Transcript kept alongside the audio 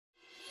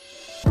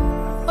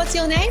What's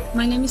your name?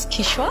 My name is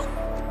Kishwar.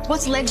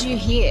 What's led you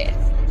here?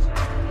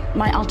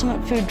 My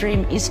ultimate food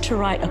dream is to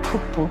write a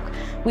cookbook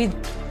with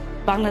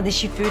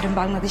Bangladeshi food and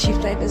Bangladeshi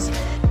flavours.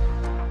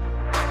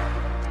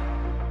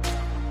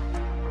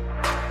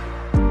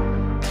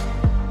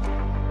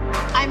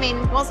 I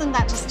mean, wasn't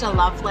that just a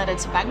love letter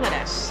to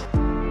Bangladesh?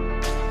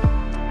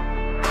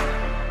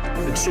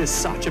 It's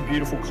just such a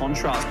beautiful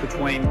contrast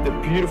between the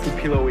beautiful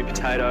pilau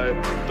potato,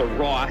 the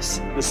rice,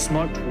 the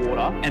smoked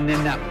water, and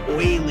then that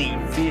oily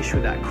fish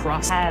with that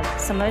crust. I have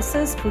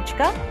samosas,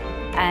 puchka,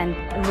 and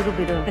a little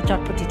bit of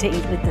chutpati to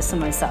eat with the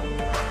samosa.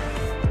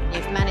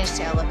 You've managed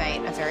to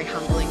elevate a very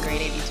humble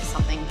ingredient into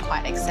something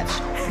quite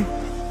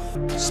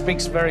exceptional.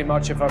 Speaks very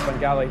much of our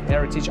Bengali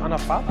heritage and our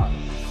father.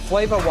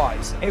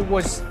 Flavour-wise, it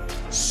was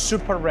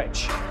super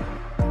rich.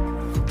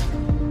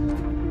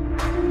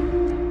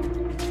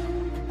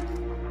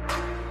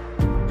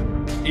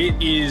 It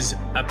is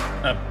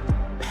a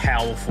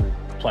powerful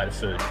plate of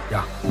food.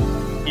 Yeah.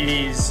 It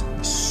is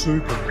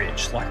super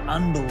rich, like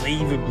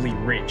unbelievably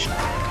rich.